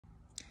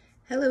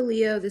Hello,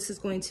 Leo. This is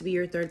going to be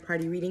your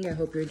third-party reading. I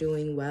hope you're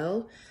doing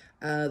well.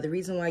 The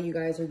reason why you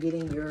guys are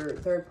getting your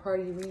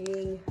third-party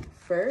reading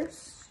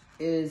first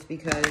is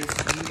because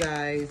you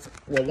guys,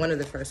 well, one of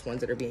the first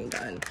ones that are being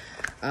done,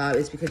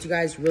 is because you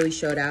guys really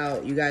showed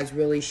out. You guys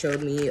really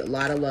showed me a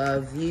lot of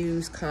love,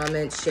 views,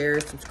 comments,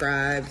 shares,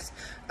 subscribes,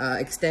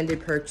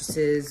 extended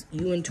purchases.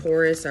 You and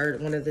Taurus are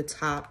one of the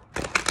top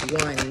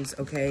ones,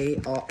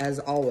 okay, as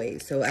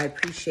always. So I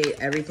appreciate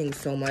everything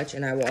so much,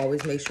 and I will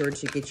always make sure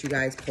to get you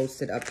guys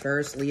posted up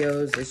first.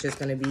 Leos, it's just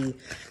going to be,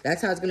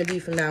 that's how it's going to be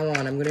from now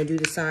on. I'm going to do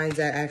the signs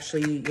that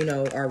actually, you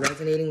know, are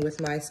resonating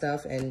with my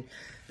stuff and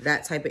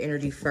that type of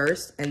energy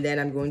first, and then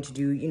I'm going to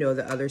do, you know,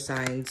 the other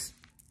signs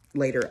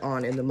later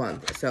on in the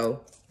month. So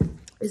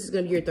this is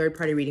going to be your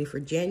third-party reading for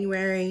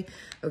January,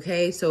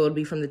 okay? So it'll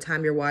be from the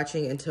time you're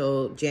watching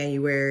until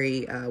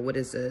January, what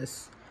is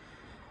this?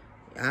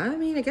 I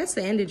mean, I guess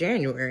the end of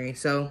January.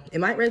 So it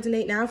might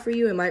resonate now for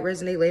you. It might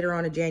resonate later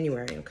on in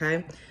January,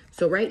 okay?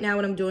 So right now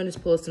what I'm doing is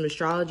pull some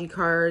astrology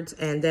cards,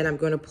 and then I'm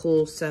going to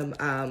pull some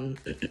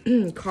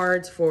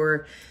cards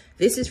for,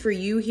 this is for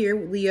you here,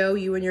 Leo,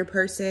 you and your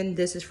person.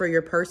 This is for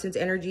your person's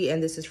energy,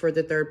 and this is for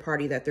the third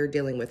party that they're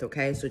dealing with,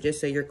 okay? So just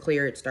so you're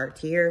clear, it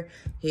starts here,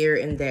 here,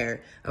 and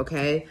there,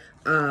 okay?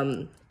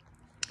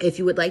 If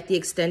you would like the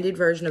extended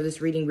version of this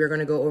reading, we're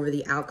going to go over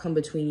the outcome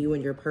between you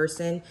and your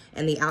person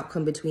and the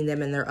outcome between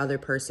them and their other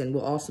person.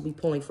 We'll also be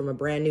pulling from a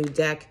brand new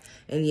deck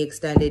in the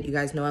extended. You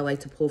guys know I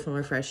like to pull from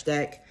a fresh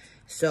deck.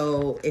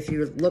 So if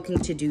you're looking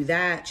to do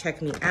that,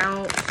 check me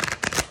out.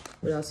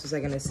 What else was I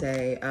going to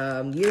say?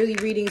 Yearly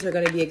readings are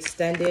going to be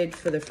extended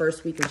for the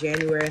first week of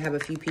January. I have a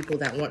few people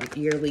that want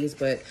yearlies,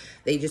 but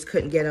they just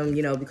couldn't get them,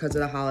 you know, because of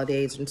the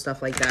holidays and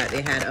stuff like that.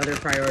 They had other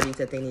priorities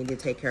that they needed to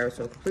take care of.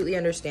 So completely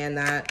understand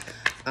that.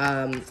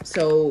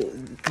 So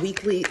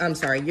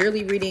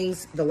yearly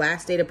readings, the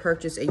last day to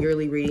purchase a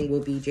yearly reading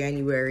will be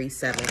January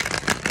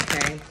 7th.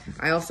 Okay.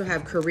 I also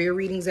have career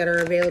readings that are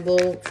available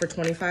for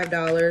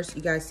 $25.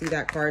 You guys see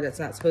that card that's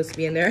not supposed to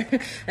be in there?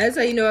 That's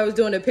how you know I was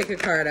doing a pick a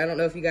card. I don't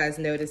know if you guys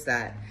noticed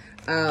that.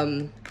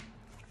 I'm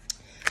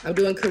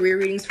doing career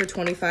readings for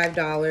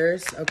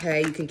 $25.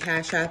 Okay. You can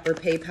Cash App or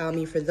PayPal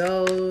me for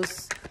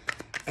those.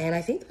 And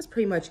I think that's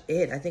pretty much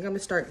it. I think I'm going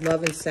to start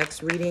love and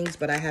sex readings,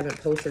 but I haven't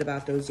posted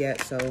about those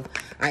yet. So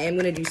I am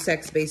going to do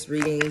sex-based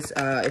readings.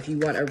 If you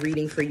want a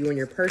reading for you and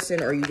your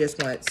person, or you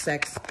just want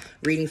sex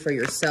reading for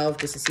yourself,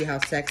 just to see how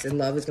sex and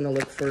love is going to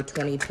look for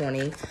 2020,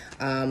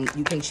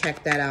 you can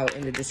check that out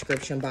in the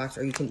description box,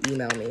 or you can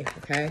email me,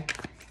 okay?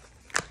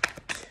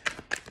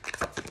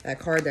 That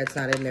card that's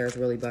not in there is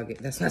really bugging.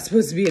 That's not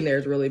supposed to be in there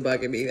is really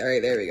bugging me. All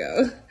right, there we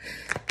go.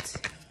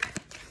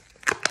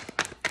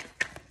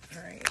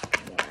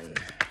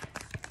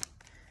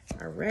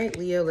 All right,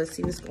 Leo, let's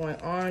see what's going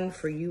on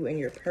for you and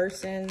your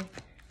person.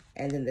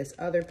 And then this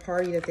other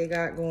party that they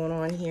got going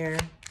on here.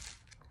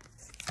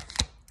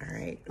 All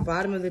right,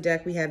 bottom of the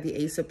deck, we have the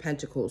Ace of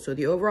Pentacles. So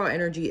the overall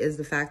energy is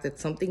the fact that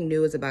something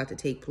new is about to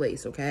take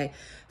place, okay?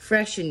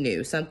 Fresh and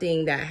new,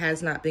 something that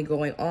has not been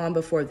going on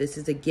before. This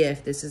is a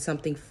gift. This is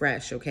something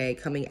fresh, okay?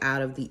 Coming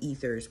out of the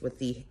ethers with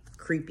the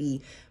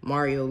creepy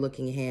Mario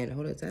looking hand.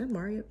 Hold on, is that a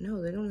Mario?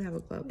 No, they don't have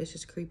a glove. It's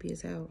just creepy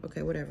as hell.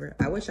 Okay, whatever.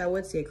 I wish I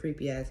would see a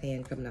creepy ass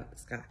hand coming out the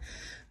sky.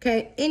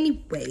 Okay,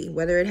 anyway,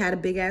 whether it had a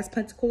big ass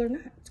pentacle or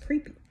not, it's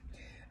creepy.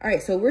 All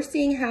right, so we're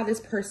seeing how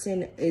this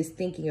person is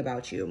thinking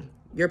about you,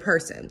 your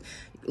person.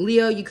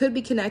 Leo, you could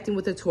be connecting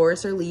with a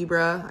Taurus or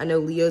Libra. I know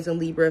Leos and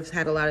Libra have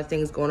had a lot of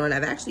things going on.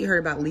 I've actually heard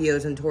about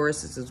Leos and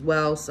Tauruses as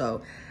well.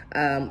 So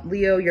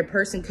Leo, your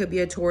person could be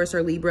a Taurus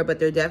or Libra, but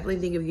they're definitely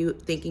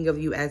thinking of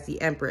you as the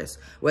Empress,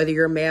 whether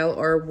you're male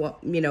or,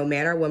 you know,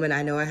 man or woman.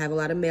 I know I have a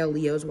lot of male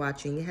Leos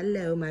watching.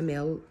 Hello, my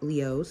male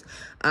Leos.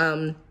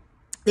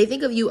 They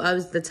think of you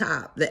as the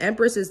top. The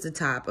Empress is the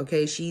top,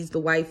 okay? She's the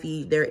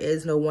wifey. There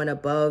is no one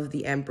above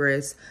the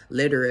Empress,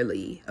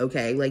 literally,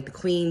 okay? Like the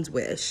Queen's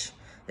wish.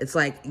 It's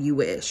like you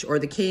wish. Or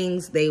the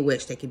kings, they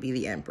wish they could be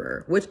the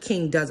emperor. Which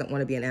king doesn't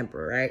want to be an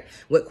emperor, right?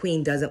 What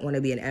queen doesn't want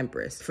to be an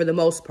empress? For the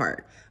most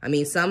part. I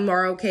mean, some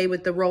are okay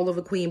with the role of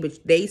a queen, but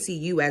they see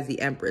you as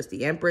the empress.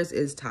 The empress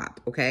is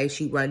top, okay?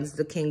 She runs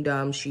the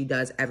kingdom. She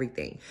does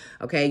everything,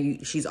 okay?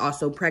 She's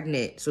also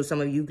pregnant. So some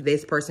of you,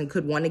 this person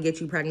could want to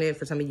get you pregnant.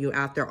 For some of you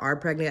out there are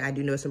pregnant. I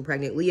do know some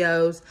pregnant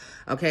Leos,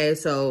 okay?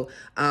 So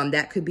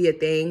that could be a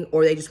thing.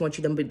 Or they just want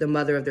you to be the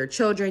mother of their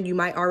children. You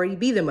might already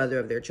be the mother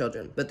of their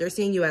children, but they're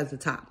seeing you as the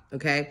top,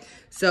 okay?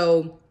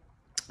 So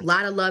a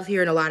lot of love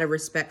here and a lot of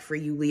respect for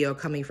you, Leo,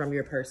 coming from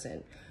your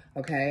person.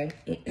 Okay.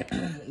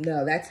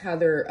 No, that's how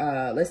they're,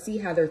 let's see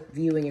how they're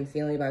viewing and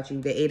feeling about you.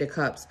 The 8 of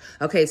Cups.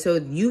 Okay. So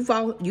you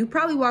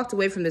probably walked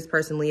away from this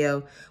person,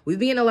 Leo. We've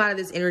been getting a lot of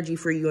this energy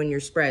for you and your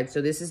spread.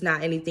 So this is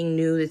not anything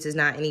new. This is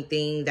not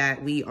anything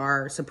that we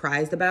are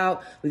surprised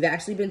about. We've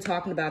actually been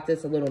talking about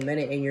this a little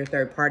minute in your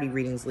third party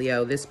readings,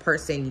 Leo. This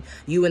person,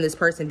 you and this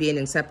person being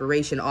in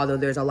separation, although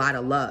there's a lot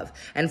of love.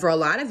 And for a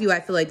lot of you, I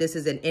feel like this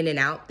is an in and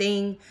out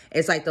thing.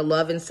 It's like the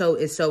love is so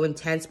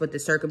intense, but the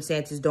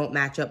circumstances don't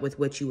match up with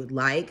what you would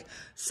like. like.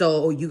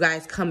 So you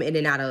guys come in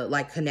and out of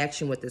like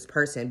connection with this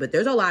person. But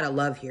there's a lot of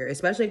love here,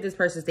 especially if this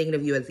person's thinking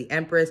of you as the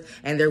Empress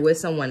and they're with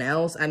someone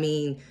else. I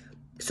mean,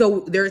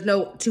 so there's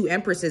no two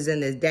Empresses in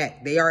this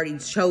deck. They already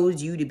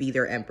chose you to be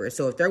their Empress.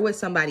 So if they're with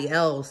somebody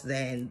else,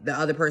 then the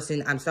other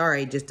person, I'm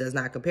sorry, just does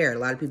not compare. A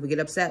lot of people get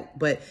upset,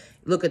 but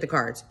look at the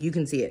cards. You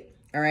can see it,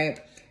 all right?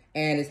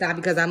 And it's not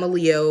because I'm a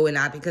Leo and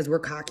not because we're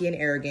cocky and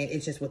arrogant.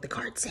 It's just what the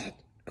card said,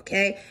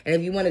 okay? And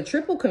if you want to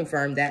triple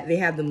confirm that, they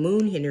have the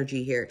Moon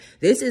energy here.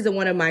 This is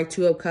one of my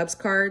Two of Cups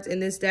cards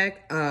in this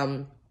deck.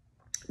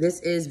 This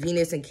is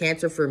Venus and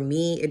Cancer for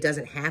me. It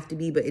doesn't have to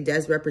be, but it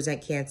does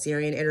represent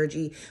Cancerian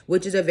energy,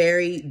 which is a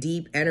very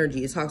deep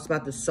energy. It talks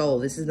about the soul.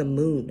 This is the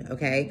moon,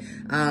 okay?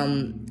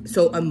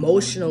 So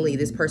emotionally,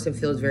 this person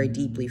feels very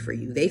deeply for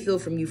you. They feel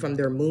from you from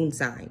their moon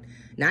sign,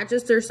 not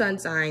just their sun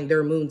sign,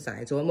 their moon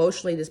sign. So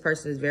emotionally, this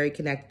person is very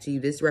connected to you.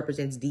 This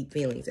represents deep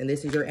feelings, and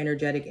this is your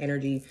energetic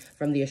energy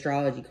from the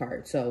astrology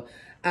card. So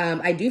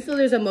I do feel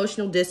there's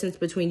emotional distance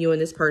between you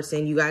and this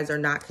person. You guys are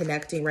not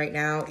connecting right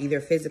now,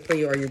 either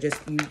physically or you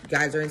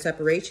guys are in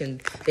separation.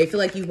 They feel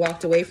like you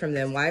walked away from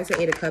them. Why is the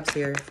Eight of Cups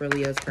here for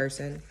Leo's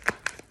person?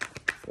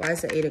 Why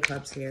is the Eight of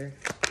Cups here?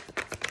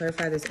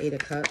 Clarify this Eight of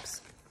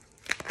Cups.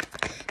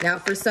 Now,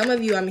 for some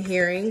of you, I'm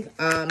hearing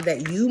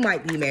that you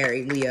might be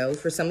married, Leo.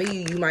 For some of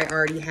you, you might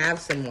already have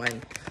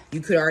someone. You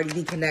could already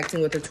be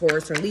connecting with a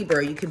Taurus or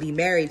Libra. You could be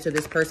married, so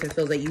this person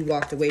feels that you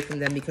walked away from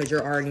them because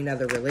you're already in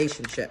another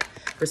relationship.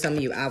 For some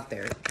of you out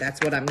there, that's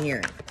what I'm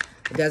hearing.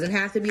 It doesn't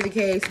have to be the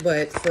case,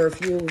 but for a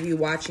few of you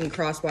watching,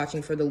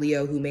 cross-watching for the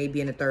Leo who may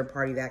be in a third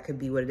party, that could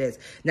be what it is.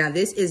 Now,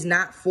 this is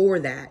not for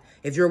that.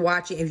 If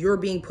you're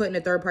being put in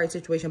a third party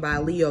situation by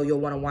a Leo, you'll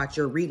want to watch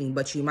your reading,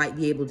 but you might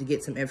be able to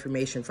get some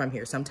information from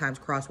here. Sometimes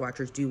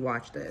cross-watchers do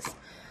watch this.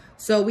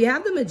 So we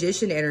have the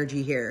Magician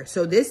energy here.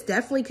 So this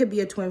definitely could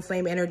be a twin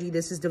flame energy.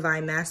 This is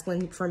divine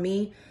masculine for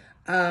me.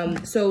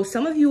 So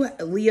some of you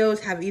Leos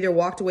have either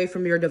walked away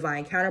from your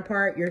divine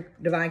counterpart. Your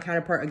divine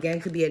counterpart,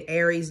 again, could be an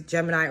Aries,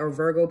 Gemini, or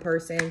Virgo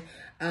person.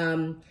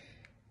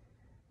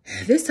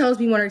 This tells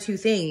me one or two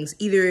things.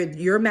 Either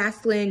you're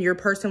masculine, your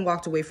person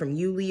walked away from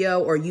you,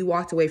 Leo, or you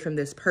walked away from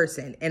this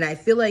person. And I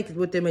feel like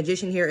with the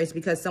Magician here, it's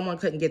because someone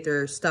couldn't get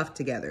their stuff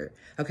together.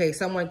 Okay,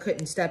 someone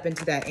couldn't step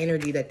into that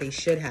energy that they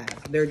should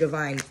have, their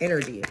divine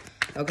energy.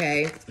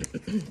 Okay,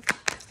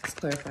 let's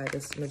clarify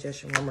this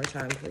Magician one more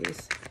time,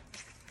 please.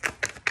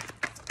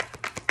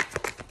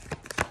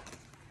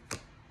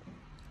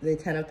 The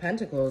Ten of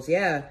Pentacles,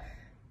 yeah.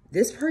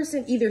 This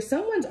person, either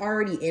someone's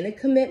already in a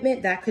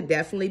commitment, that could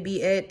definitely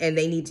be it, and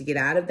they need to get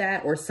out of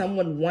that, or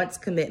someone wants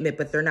commitment,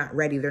 but they're not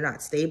ready, they're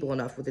not stable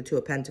enough with the Two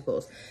of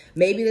Pentacles.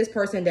 Maybe this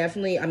person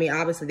definitely, I mean,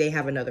 obviously they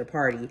have another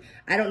party.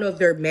 I don't know if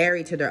they're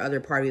married to their other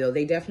party, though.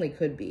 They definitely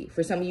could be.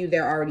 For some of you,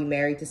 they're already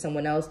married to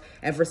someone else,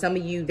 and for some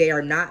of you, they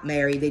are not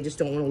married. They just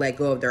don't want to let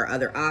go of their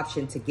other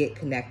option to get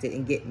connected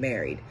and get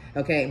married,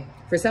 okay?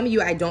 For some of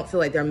you, I don't feel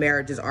like their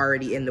marriage is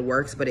already in the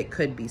works, but it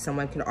could be.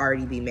 Someone can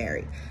already be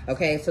married.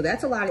 Okay, so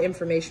that's a lot of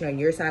information on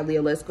your side,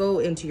 Leo. Let's go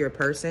into your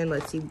person.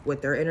 Let's see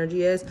what their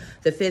energy is.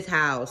 The 5th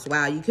house.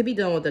 Wow, you could be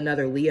dealing with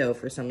another Leo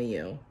for some of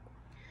you.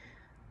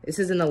 This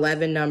is an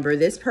 11 number.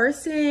 This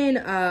person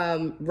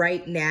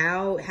right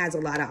now has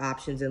a lot of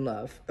options in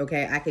love.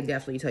 Okay, I can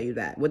definitely tell you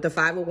that. With the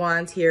 5 of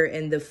Wands here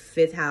in the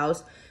 5th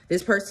house,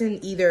 this person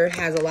either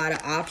has a lot of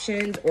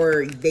options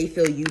or they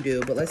feel you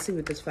do. But let's see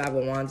what this 5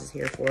 of Wands is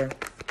here for.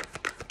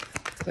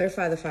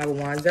 Clarify the 5 of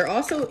Wands. They're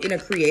also in a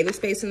creative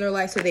space in their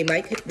life, so they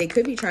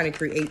could be trying to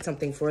create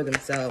something for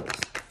themselves.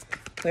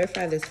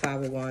 Clarify this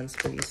 5 of Wands,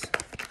 please.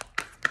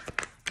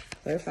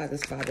 Clarify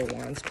this 5 of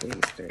Wands, please.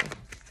 3.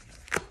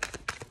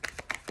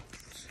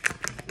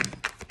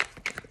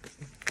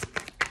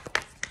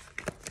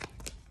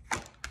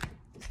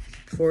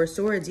 Four of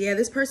Swords. Yeah,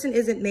 this person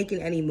isn't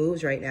making any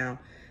moves right now.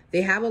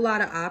 They have a lot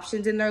of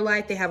options in their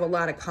life. They have a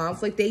lot of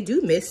conflict. They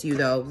do miss you,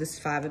 though. This is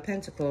 5 of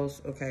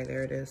Pentacles. Okay,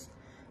 there it is.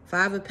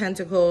 5 of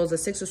Pentacles, the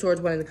 6 of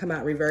Swords wanting to come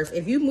out reverse.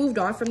 If you moved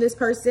on from this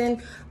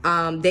person,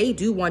 they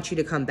do want you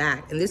to come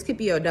back. And this could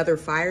be another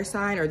fire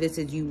sign, or this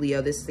is you,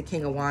 Leo. This is the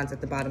King of Wands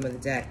at the bottom of the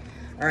deck.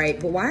 All right,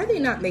 but why are they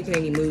not making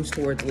any moves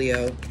towards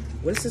Leo?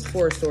 What is this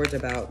 4 of Swords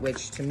about?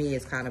 Which to me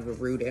is kind of a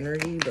rude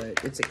energy,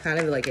 but it's kind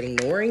of like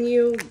ignoring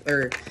you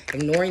or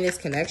ignoring this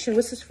connection.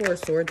 What's this 4 of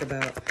Swords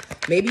about?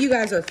 Maybe you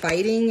guys are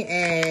fighting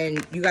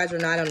and you guys are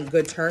not on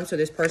good terms, so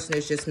this person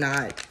is just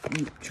not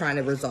trying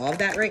to resolve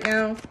that right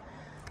now.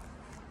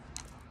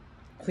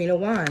 Queen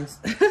of Wands.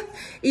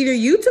 Either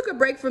you took a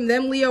break from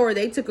them, Leo, or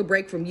they took a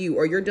break from you,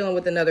 or you're dealing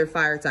with another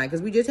fire sign,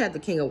 because we just had the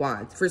King of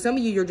Wands. For some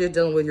of you, you're just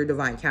dealing with your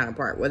divine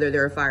counterpart, whether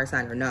they're a fire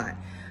sign or not.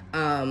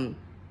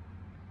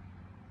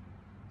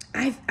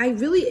 I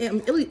really am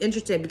really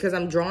interested because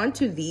I'm drawn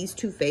to these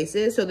two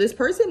faces. So this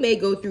person may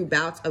go through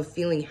bouts of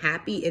feeling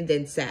happy and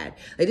then sad.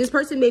 Like this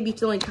person may be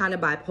feeling kind of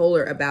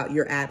bipolar about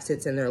your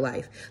absence in their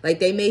life.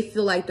 Like they may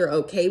feel like they're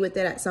okay with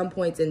it at some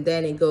points, and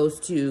then it goes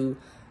to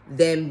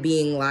them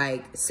being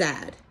like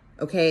sad.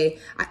 Okay,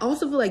 I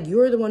also feel like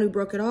you're the one who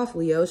broke it off,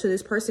 Leo. So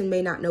this person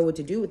may not know what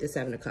to do with the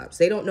Seven of Cups.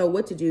 They don't know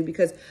what to do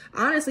because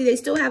honestly, they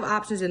still have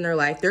options in their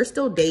life. They're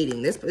still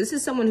dating. This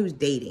is someone who's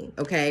dating,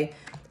 okay?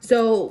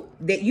 So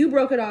that you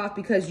broke it off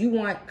because you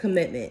want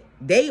commitment.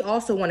 They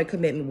also want a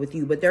commitment with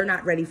you, but they're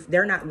not ready.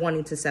 They're not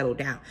wanting to settle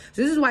down.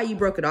 So this is why you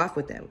broke it off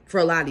with them. For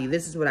a lot of you,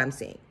 this is what I'm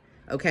seeing,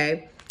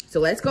 okay? So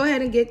let's go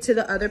ahead and get to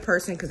the other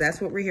person because that's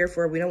what we're here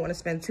for. We don't want to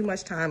spend too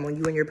much time on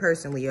you and your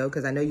person, Leo,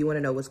 because I know you want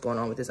to know what's going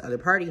on with this other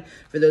party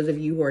for those of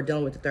you who are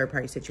dealing with the third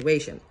party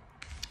situation.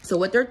 So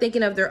what they're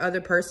thinking of their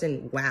other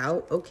person,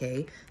 wow,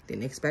 okay,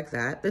 didn't expect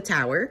that. The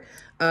Tower.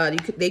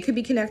 They could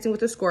be connecting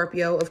with a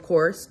Scorpio, of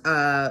course.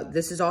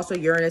 This is also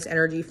Uranus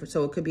energy,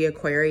 so it could be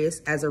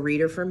Aquarius as a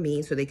reader for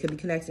me. So they could be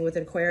connecting with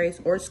an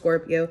Aquarius or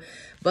Scorpio.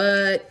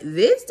 But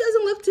this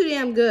doesn't look too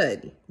damn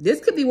good.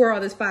 This could be where all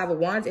this Five of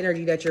Wands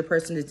energy that your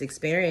person is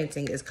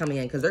experiencing is coming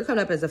in, because they're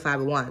coming up as a Five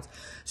of Wands.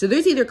 So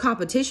there's either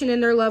competition in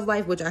their love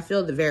life, which I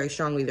feel that very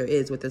strongly there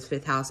is with this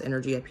fifth house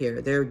energy up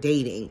here. They're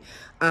dating.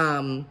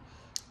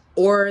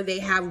 Or they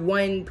have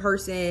one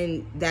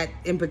person that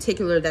in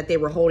particular that they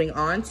were holding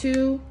on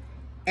to,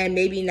 and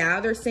maybe now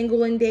they're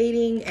single and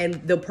dating, and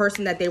the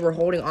person that they were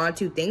holding on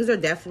to, things are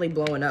definitely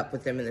blowing up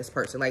with them and this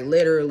person. Like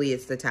literally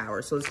it's the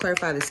Tower. So let's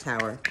clarify this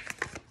Tower.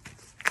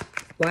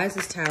 Why is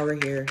this Tower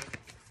here?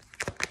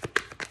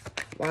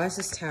 Why is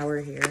this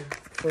Tower here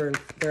for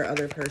their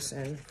other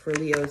person, for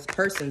Leo's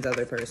person's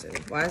other person?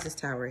 Why is this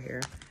Tower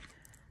here?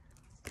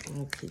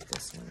 We'll keep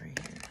this one right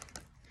here.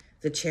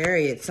 The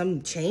Chariot,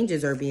 some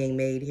changes are being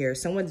made here.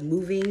 Someone's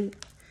moving.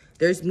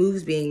 There's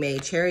moves being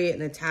made. Chariot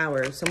and the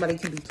Tower. Somebody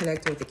can be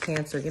connected with the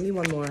Cancer. Give me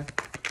one more.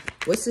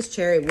 What's this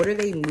Chariot? What are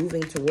they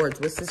moving towards?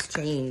 What's this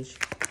change?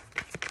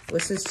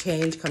 What's this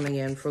change coming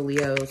in for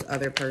Leo's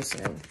other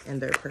person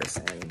and their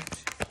person?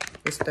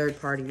 This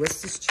third party.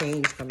 What's this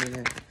change coming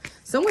in?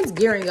 Someone's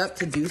gearing up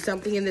to do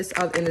something in this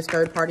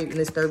third party, in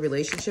this third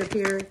relationship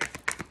here.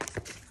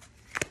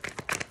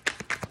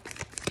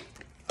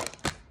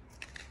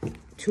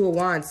 Two of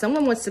Wands.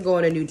 Someone wants to go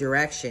in a new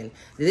direction.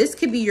 This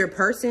could be your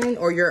person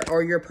or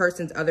your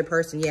person's other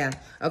person. Yeah.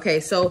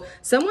 Okay. So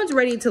someone's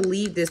ready to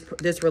leave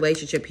this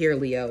relationship here,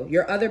 Leo.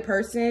 Your other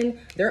person,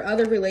 their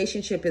other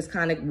relationship is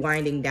kind of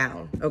winding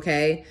down.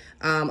 Okay.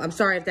 I'm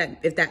sorry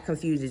if that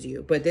confuses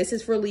you, but this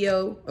is for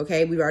Leo.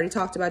 Okay. We've already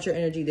talked about your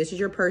energy. This is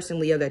your person,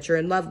 Leo, that you're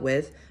in love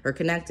with or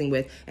connecting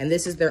with, and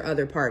this is their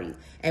other party.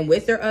 And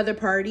with their other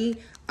party,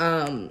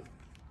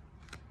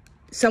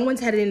 someone's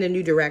headed in a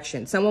new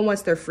direction. Someone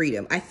wants their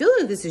freedom. I feel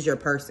like this is your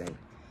person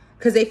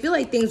because they feel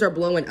like things are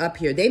blowing up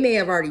here. They may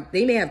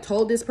have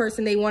told this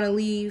person they want to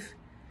leave.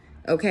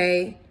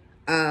 Okay.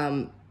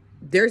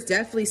 There's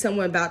definitely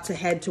someone about to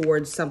head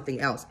towards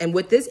something else. And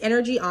with this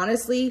energy,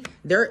 honestly,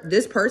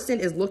 this person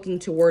is looking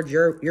towards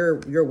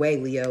your way,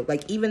 Leo.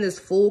 Like even this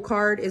Fool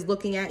card is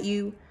looking at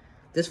you.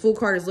 This Fool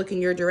card is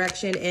looking your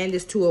direction, and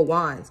this Two of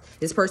Wands.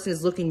 This person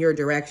is looking your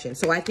direction.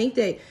 So I think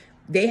that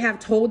they have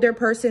told their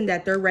person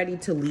that they're ready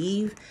to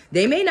leave.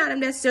 They may not have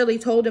necessarily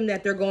told them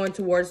that they're going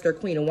towards their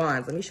Queen of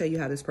Wands. Let me show you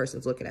how this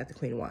person's looking at the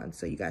Queen of Wands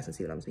so you guys can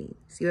see what I'm saying.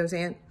 See what I'm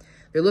saying?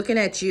 They're looking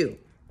at you.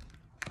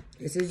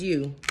 This is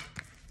you.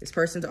 This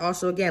person's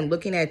also, again,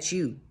 looking at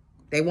you.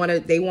 They want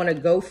to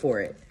go for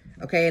it.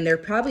 Okay, and they're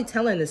probably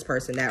telling this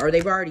person that, or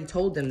they've already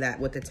told them that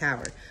with the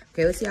Tower.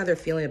 Okay, let's see how they're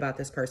feeling about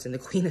this person, the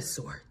Queen of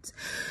Swords.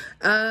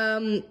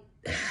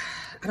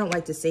 I don't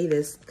like to say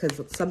this because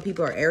some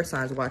people are air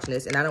signs watching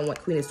this, and I don't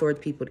want Queen of Swords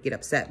people to get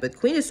upset. But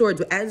Queen of Swords,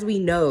 as we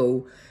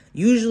know,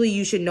 usually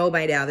you should know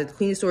by now that the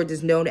Queen of Swords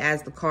is known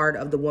as the card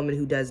of the woman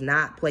who does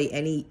not play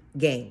any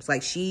games.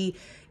 Like she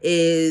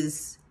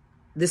is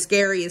the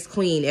scariest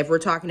queen if we're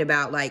talking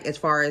about like as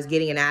far as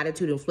getting an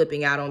attitude and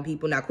flipping out on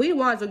people. Now, Queen of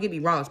Wands, don't get me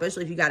wrong,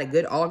 especially if you got a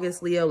good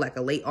August Leo, like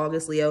a late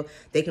August Leo,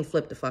 they can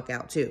flip the fuck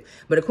out too.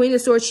 But a Queen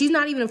of Swords, she's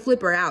not even a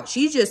flipper out.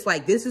 She's just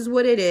like, this is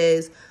what it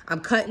is.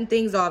 I'm cutting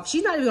things off.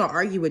 She's not even gonna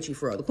argue with you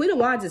for real. The Queen of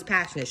Wands is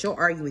passionate. She'll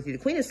argue with you.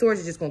 The Queen of Swords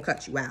is just gonna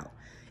cut you out.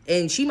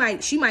 And she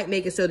might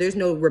make it so there's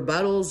no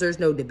rebuttals, there's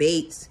no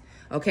debates.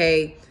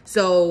 Okay,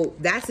 so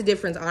that's the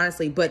difference,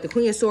 honestly. But the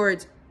Queen of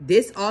Swords,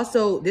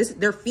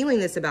 they're feeling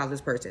this about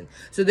this person.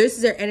 So this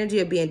is their energy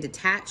of being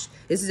detached.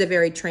 This is a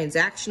very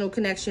transactional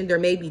connection. There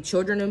may be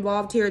children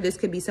involved here. This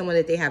could be someone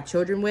that they have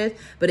children with.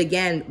 But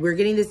again, we're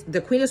getting this.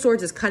 The Queen of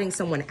Swords is cutting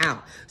someone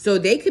out. So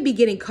they could be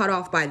getting cut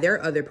off by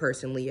their other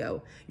person,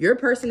 Leo. Your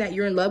person that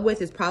you're in love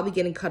with is probably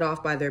getting cut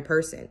off by their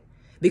person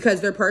because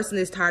their person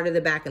is tired of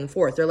the back and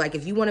forth. They're like,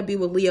 if you want to be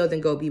with Leo,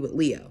 then go be with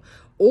Leo.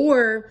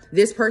 Or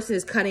this person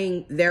is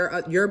cutting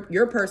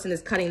your person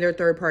is cutting their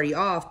third party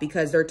off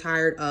because they're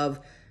tired of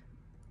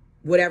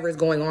whatever is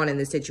going on in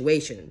this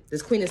situation.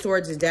 This Queen of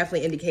Swords is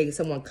definitely indicating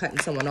someone cutting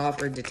someone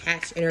off or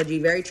detached energy,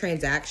 very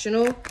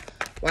transactional.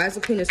 Why is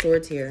the Queen of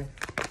Swords here?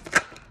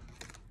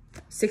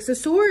 Six of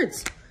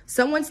Swords.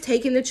 Someone's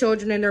taking the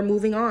children and they're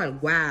moving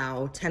on.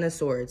 Wow. 10 of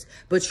Swords.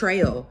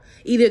 Betrayal.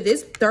 Either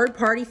this third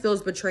party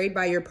feels betrayed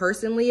by your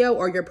person, Leo,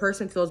 or your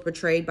person feels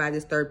betrayed by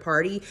this third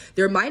party.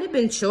 There might have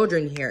been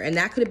children here, and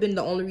that could have been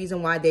the only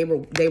reason why they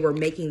were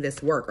making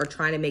this work or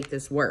trying to make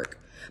this work.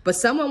 But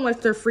someone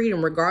wants their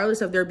freedom,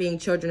 regardless of there being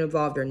children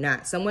involved or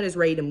not. Someone is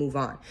ready to move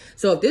on.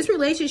 So if this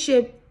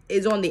relationship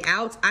is on the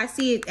outs, I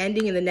see it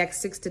ending in the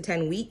next 6 to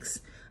 10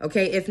 weeks.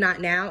 Okay, if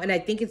not now. And I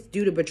think it's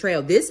due to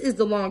betrayal. This is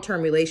the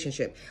long-term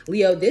relationship.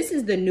 Leo, this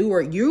is the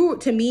newer,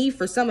 to me,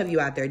 for some of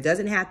you out there, it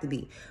doesn't have to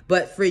be.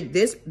 But for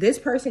this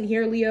person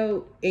here,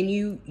 Leo, and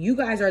you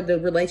guys are the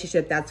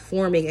relationship that's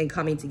forming and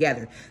coming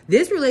together.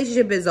 This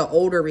relationship is an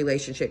older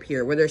relationship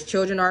here, where there's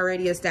children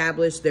already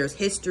established, there's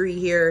history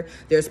here,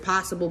 there's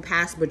possible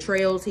past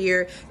betrayals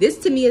here. This,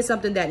 to me, is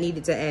something that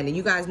needed to end. And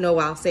you guys know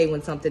I'll say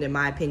when something, in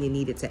my opinion,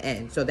 needed to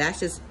end. So that's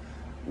just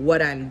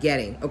what I'm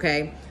getting,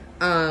 okay?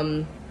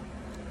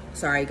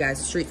 Sorry, guys.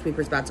 The street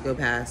sweeper's about to go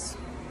past.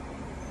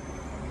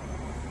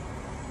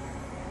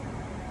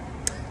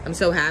 I'm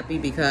so happy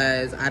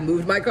because I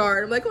moved my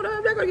car. I'm like, hold on,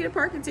 I'm not going to get a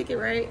parking ticket,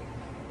 right?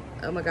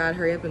 Oh, my God.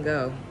 Hurry up and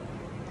go.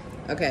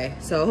 Okay,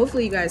 so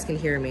hopefully you guys can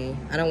hear me.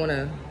 I don't want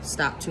to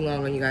stop too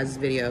long on you guys'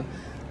 video.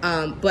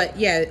 But,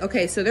 yeah,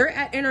 okay, so their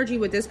energy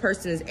with this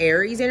person is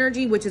Aries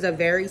energy, which is a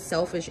very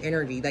selfish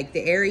energy. Like,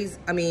 the Aries,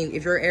 I mean,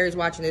 if you're Aries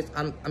watching this,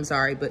 I'm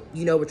sorry, but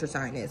you know what your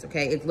sign is,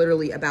 okay? It's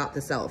literally about the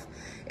self.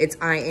 It's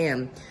I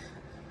am,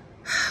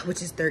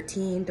 which is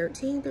 13.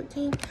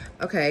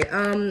 Okay,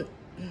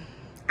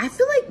 I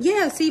feel like,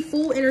 yeah, see,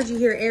 Fool energy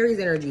here, Aries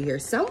energy here.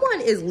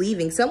 Someone is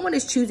leaving. Someone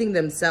is choosing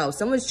themselves.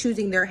 Someone's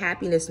choosing their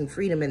happiness and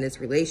freedom in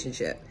this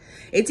relationship.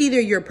 It's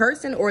either your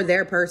person or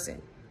their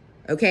person.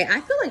 Okay,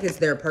 I feel like it's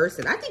their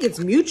person. I think it's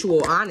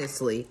mutual,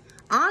 honestly.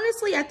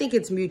 Honestly, I think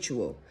it's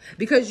mutual.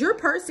 Because your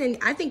person,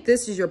 I think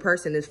this is your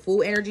person, this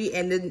Fool energy.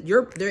 And then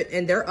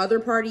their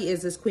other party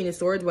is this Queen of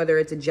Swords, whether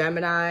it's a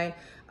Gemini,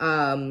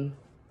 or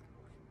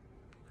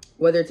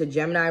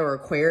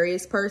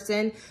Aquarius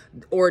person,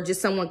 or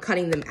just someone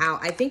cutting them out.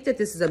 I think that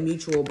this is a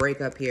mutual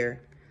breakup here.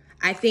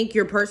 I think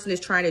your person is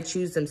trying to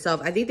choose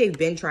themselves. I think they've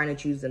been trying to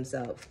choose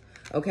themselves.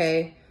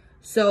 Okay,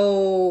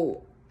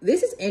 so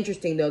this is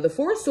interesting, though. The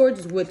Four of Swords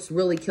is what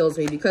really kills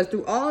me, because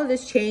through all of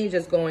this change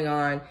that's going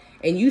on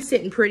and you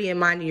sitting pretty and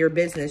minding your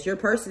business, your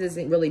person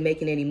isn't really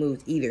making any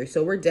moves either.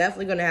 So we're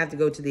definitely going to have to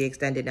go to the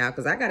extended now,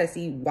 because I got to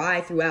see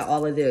why throughout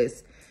all of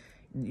this,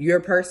 your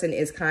person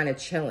is kind of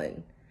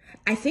chilling.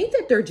 I think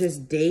that they're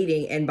just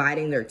dating and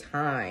biding their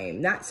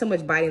time. Not so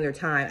much biding their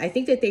time. I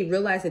think that they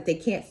realize that they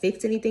can't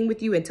fix anything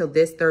with you until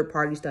this third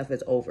party stuff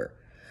is over.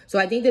 So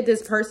I think that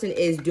this person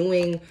is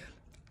doing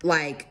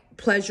like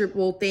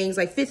pleasurable things,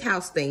 like fifth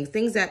house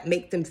things that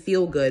make them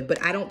feel good.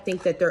 But I don't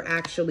think that they're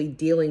actually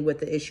dealing with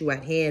the issue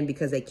at hand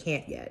because they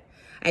can't yet.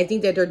 I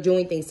think that they're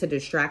doing things to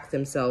distract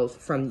themselves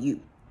from you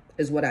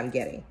is what I'm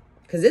getting.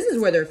 Because this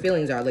is where their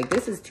feelings are. Like,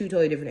 this is two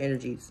totally different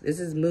energies. This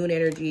is moon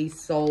energy,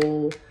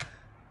 soul,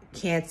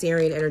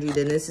 Cancerian energy.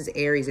 Then this is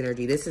Aries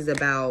energy. This is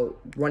about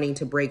wanting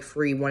to break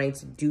free, wanting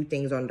to do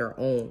things on their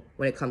own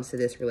when it comes to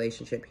this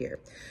relationship here.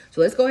 So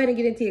let's go ahead and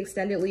get into the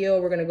extended,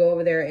 Leo. We're going to go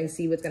over there and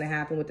see what's going to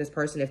happen with this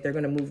person, if they're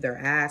going to move their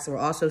ass. We'll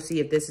also see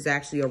if this is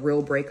actually a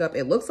real breakup.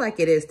 It looks like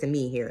it is to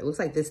me here. It looks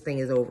like this thing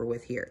is over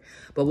with here.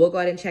 But we'll go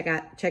ahead and check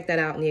that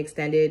out in the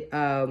extended.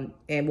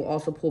 And we'll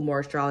also pull more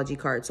astrology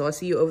cards. So I'll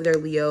see you over there,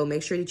 Leo.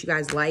 Make sure that you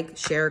guys like,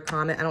 share,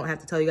 comment. I don't have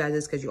to tell you guys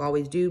this because you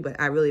always do,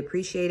 but I really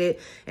appreciate it.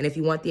 And if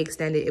you want the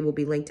extended, it will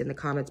be linked in the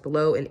comments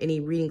below, and any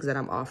readings that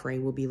I'm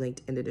offering will be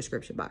linked in the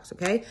description box.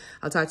 Okay,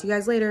 I'll talk to you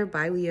guys later.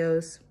 Bye,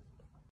 Leos.